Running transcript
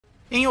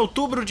Em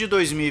outubro de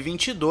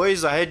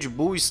 2022, a Red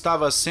Bull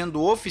estava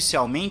sendo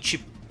oficialmente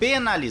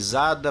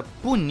penalizada,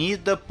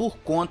 punida por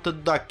conta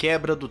da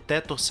quebra do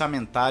teto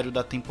orçamentário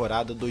da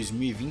temporada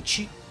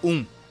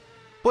 2021.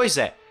 Pois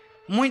é,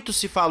 muito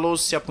se falou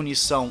se a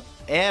punição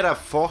era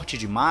forte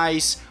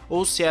demais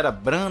ou se era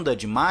branda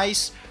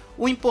demais.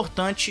 O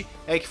importante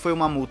é que foi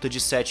uma multa de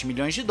 7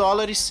 milhões de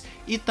dólares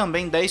e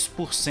também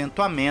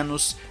 10% a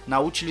menos na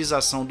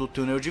utilização do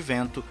túnel de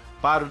vento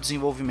para o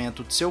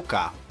desenvolvimento de seu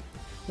carro.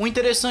 O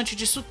interessante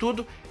disso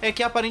tudo é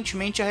que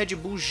aparentemente a Red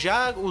Bull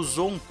já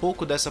usou um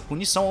pouco dessa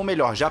punição, ou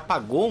melhor, já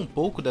pagou um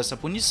pouco dessa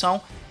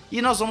punição,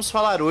 e nós vamos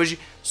falar hoje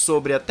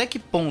sobre até que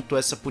ponto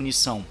essa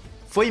punição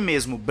foi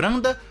mesmo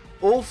branda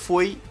ou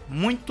foi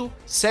muito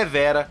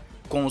severa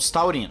com os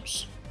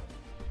taurinos.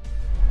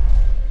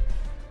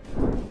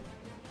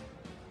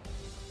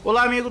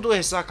 Olá amigo do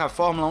Ressaca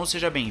Fórmula 1,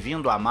 seja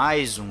bem-vindo a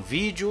mais um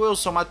vídeo, eu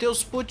sou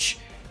Matheus Pucci,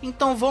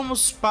 então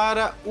vamos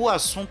para o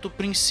assunto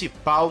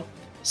principal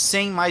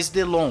sem mais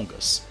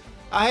delongas.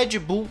 A Red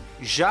Bull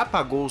já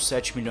pagou os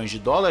 7 milhões de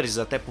dólares,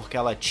 até porque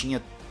ela tinha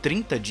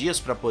 30 dias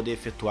para poder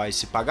efetuar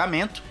esse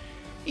pagamento,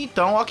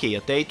 então ok,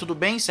 até aí tudo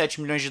bem,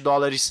 7 milhões de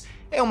dólares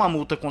é uma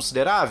multa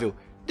considerável?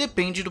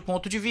 Depende do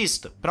ponto de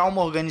vista. Para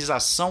uma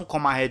organização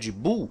como a Red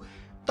Bull,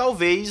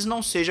 talvez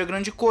não seja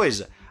grande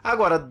coisa.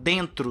 Agora,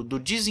 dentro do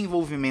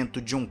desenvolvimento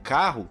de um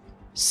carro,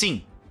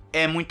 sim,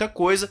 é muita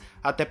coisa,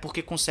 até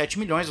porque com 7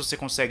 milhões você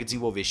consegue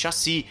desenvolver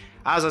chassi,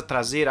 asa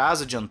traseira,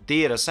 asa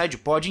dianteira,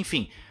 sidepod,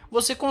 enfim,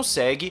 você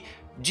consegue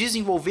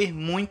desenvolver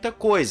muita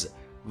coisa.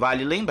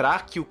 Vale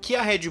lembrar que o que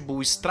a Red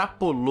Bull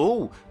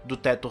extrapolou do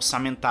teto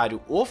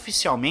orçamentário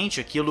oficialmente,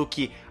 aquilo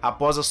que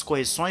após as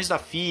correções da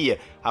FIA,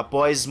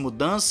 após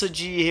mudança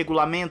de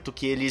regulamento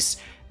que eles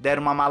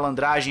deram uma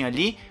malandragem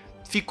ali,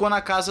 ficou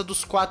na casa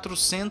dos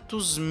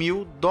 400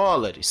 mil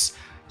dólares.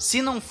 Se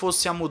não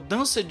fosse a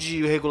mudança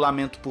de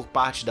regulamento por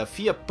parte da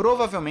FIA,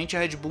 provavelmente a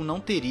Red Bull não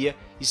teria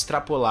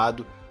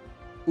extrapolado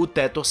o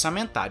teto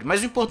orçamentário.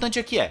 Mas o importante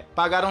aqui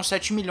pagaram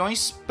 7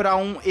 milhões para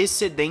um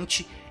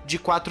excedente de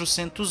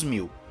 400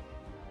 mil.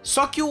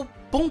 Só que o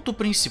ponto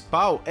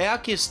principal é a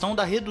questão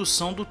da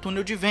redução do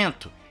túnel de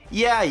vento,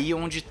 e é aí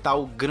onde está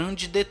o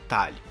grande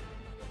detalhe.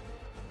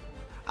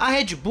 A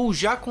Red Bull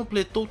já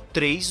completou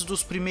 3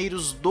 dos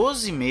primeiros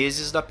 12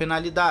 meses da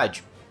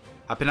penalidade.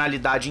 A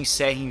penalidade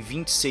encerra em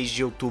 26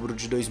 de outubro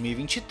de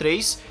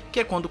 2023, que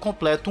é quando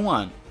completa um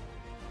ano.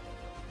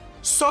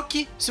 Só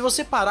que, se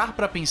você parar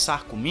para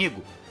pensar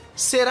comigo,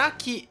 será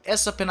que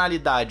essa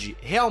penalidade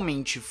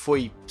realmente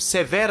foi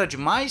severa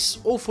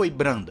demais ou foi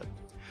branda?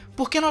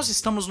 Porque nós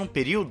estamos num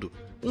período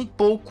um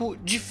pouco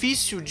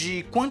difícil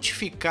de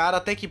quantificar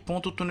até que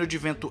ponto o túnel de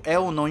vento é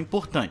ou não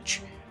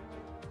importante.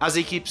 As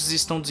equipes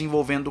estão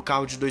desenvolvendo o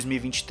carro de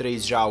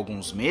 2023 já há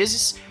alguns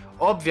meses.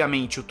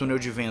 Obviamente o túnel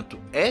de vento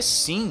é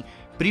sim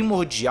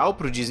primordial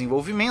para o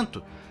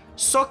desenvolvimento,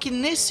 só que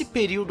nesse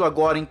período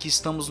agora em que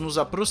estamos nos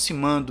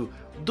aproximando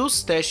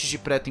dos testes de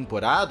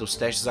pré-temporada, os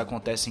testes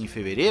acontecem em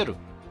fevereiro,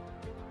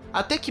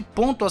 até que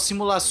ponto as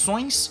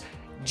simulações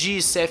de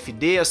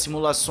CFD, as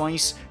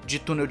simulações de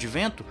túnel de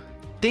vento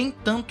têm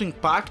tanto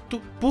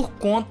impacto por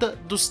conta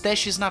dos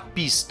testes na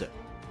pista?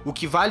 O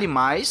que vale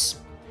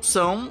mais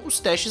são os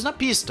testes na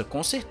pista,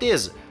 com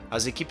certeza.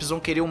 As equipes vão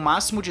querer o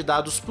máximo de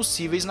dados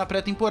possíveis na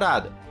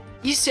pré-temporada.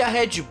 E se a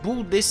Red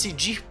Bull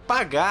decidir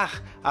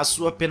pagar a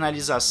sua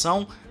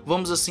penalização,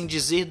 vamos assim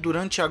dizer,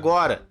 durante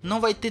agora, não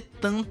vai ter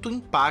tanto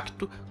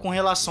impacto com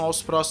relação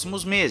aos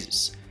próximos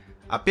meses.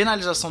 A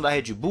penalização da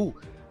Red Bull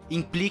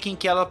implica em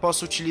que ela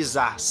possa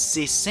utilizar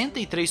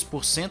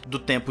 63% do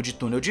tempo de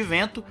túnel de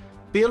vento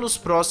pelos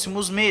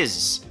próximos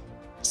meses.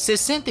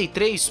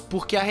 63%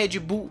 porque a Red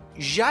Bull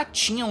já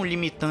tinha um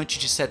limitante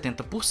de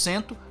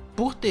 70%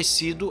 por ter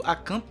sido a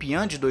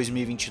campeã de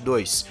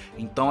 2022.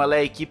 Então ela é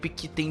a equipe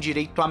que tem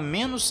direito a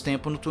menos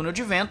tempo no túnel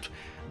de vento,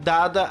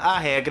 dada a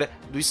regra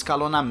do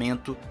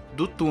escalonamento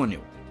do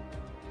túnel.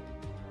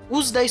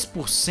 Os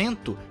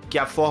 10% que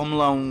a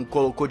Fórmula 1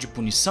 colocou de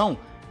punição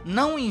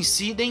não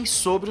incidem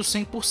sobre os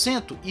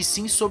 100%, e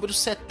sim sobre os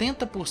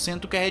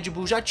 70% que a Red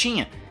Bull já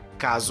tinha.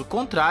 Caso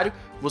contrário,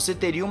 você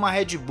teria uma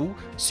Red Bull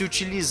se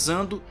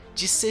utilizando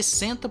de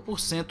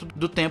 60%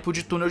 do tempo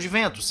de túnel de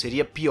vento,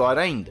 seria pior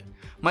ainda.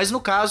 Mas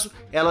no caso,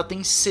 ela tem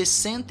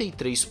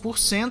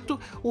 63%,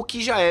 o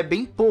que já é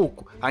bem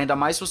pouco, ainda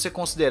mais se você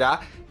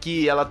considerar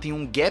que ela tem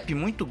um gap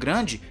muito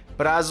grande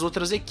para as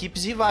outras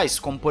equipes rivais,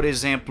 como por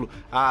exemplo,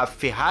 a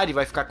Ferrari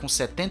vai ficar com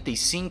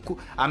 75%,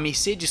 a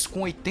Mercedes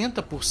com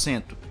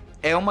 80%.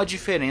 É uma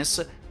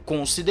diferença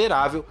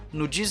considerável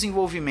no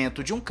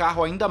desenvolvimento de um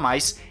carro, ainda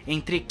mais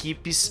entre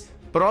equipes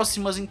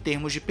próximas em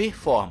termos de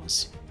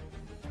performance.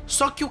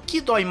 Só que o que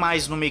dói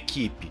mais numa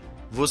equipe?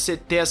 Você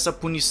ter essa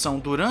punição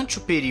durante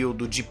o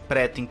período de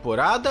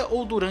pré-temporada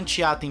ou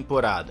durante a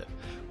temporada?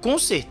 Com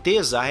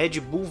certeza a Red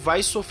Bull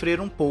vai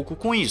sofrer um pouco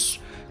com isso.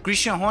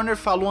 Christian Horner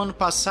falou ano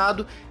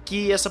passado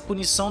que essa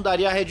punição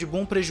daria à Red Bull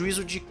um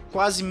prejuízo de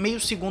quase meio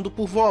segundo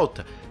por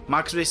volta.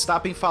 Max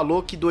Verstappen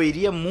falou que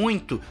doeria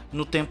muito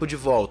no tempo de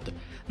volta.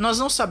 Nós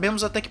não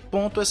sabemos até que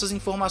ponto essas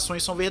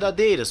informações são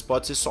verdadeiras,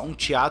 pode ser só um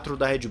teatro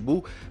da Red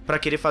Bull para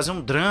querer fazer um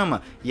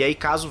drama, e aí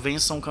caso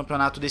vença um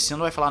campeonato desse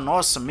ano vai falar,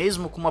 nossa,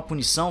 mesmo com uma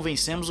punição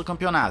vencemos o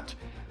campeonato.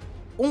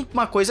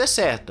 Uma coisa é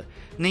certa,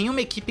 nenhuma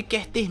equipe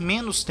quer ter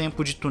menos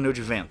tempo de túnel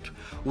de vento.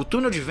 O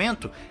túnel de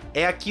vento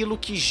é aquilo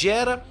que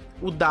gera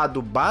o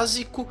dado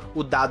básico,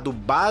 o dado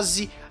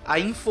base, a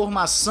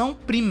informação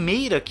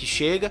primeira que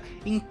chega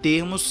em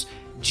termos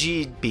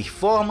de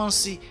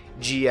performance,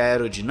 de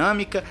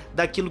aerodinâmica,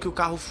 daquilo que o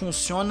carro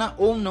funciona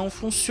ou não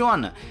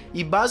funciona.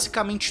 E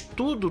basicamente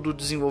tudo do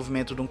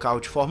desenvolvimento de um carro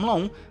de Fórmula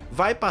 1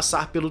 vai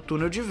passar pelo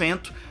túnel de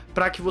vento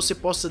para que você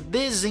possa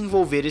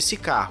desenvolver esse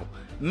carro.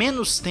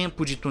 Menos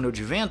tempo de túnel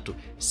de vento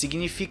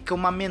significa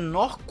uma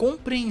menor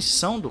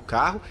compreensão do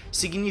carro,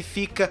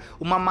 significa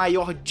uma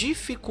maior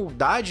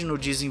dificuldade no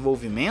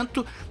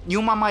desenvolvimento e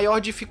uma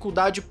maior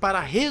dificuldade para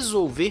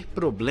resolver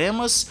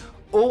problemas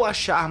ou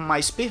achar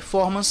mais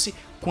performance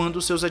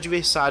quando seus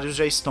adversários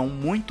já estão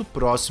muito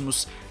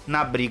próximos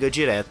na briga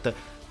direta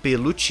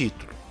pelo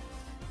título.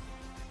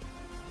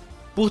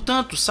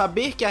 Portanto,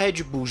 saber que a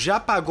Red Bull já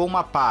pagou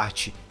uma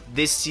parte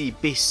desse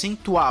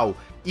percentual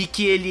e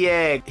que ele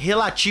é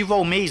relativo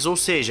ao mês, ou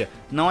seja,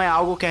 não é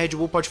algo que a Red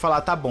Bull pode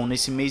falar, tá bom,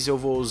 nesse mês eu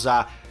vou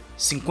usar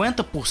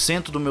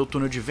 50% do meu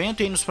túnel de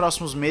vento e aí nos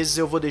próximos meses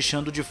eu vou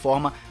deixando de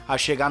forma a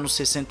chegar nos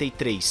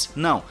 63%.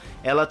 Não,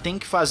 ela tem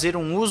que fazer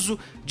um uso,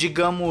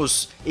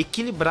 digamos,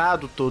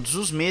 equilibrado todos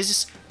os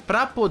meses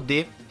para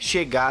poder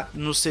chegar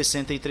nos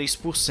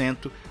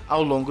 63%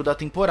 ao longo da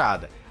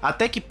temporada.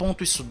 Até que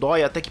ponto isso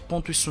dói, até que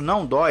ponto isso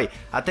não dói,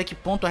 até que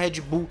ponto a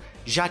Red Bull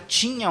já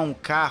tinha um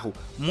carro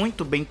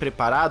muito bem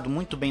preparado,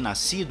 muito bem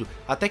nascido,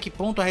 até que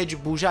ponto a Red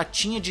Bull já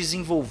tinha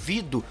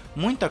desenvolvido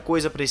muita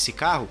coisa para esse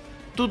carro,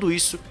 tudo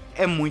isso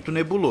é muito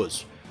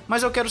nebuloso.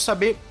 Mas eu quero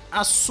saber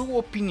a sua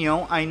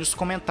opinião aí nos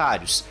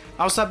comentários.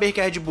 Ao saber que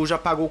a Red Bull já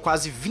pagou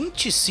quase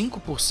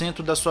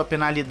 25% da sua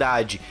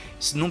penalidade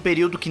num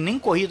período que nem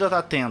corrida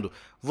tá tendo,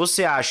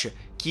 você acha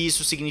que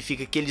isso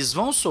significa que eles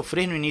vão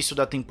sofrer no início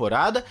da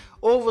temporada,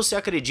 ou você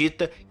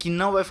acredita que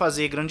não vai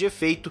fazer grande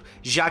efeito,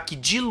 já que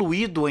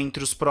diluído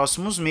entre os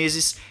próximos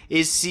meses,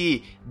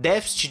 esse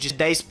déficit de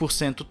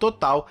 10%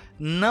 total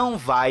não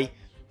vai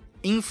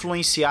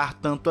influenciar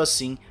tanto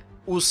assim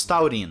os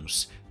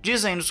taurinos?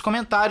 Diz aí nos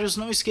comentários,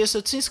 não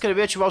esqueça de se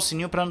inscrever e ativar o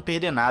sininho para não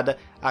perder nada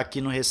aqui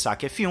no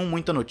Ressaca F1,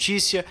 muita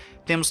notícia.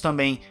 Temos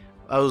também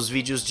os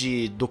vídeos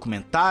de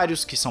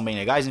documentários que são bem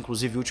legais,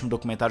 inclusive o último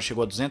documentário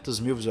chegou a 200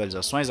 mil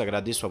visualizações,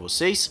 agradeço a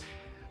vocês.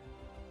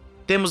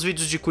 Temos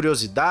vídeos de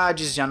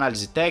curiosidades, de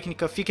análise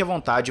técnica, fique à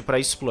vontade para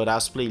explorar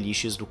as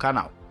playlists do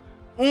canal.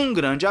 Um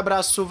grande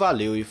abraço,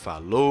 valeu e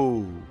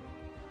falou!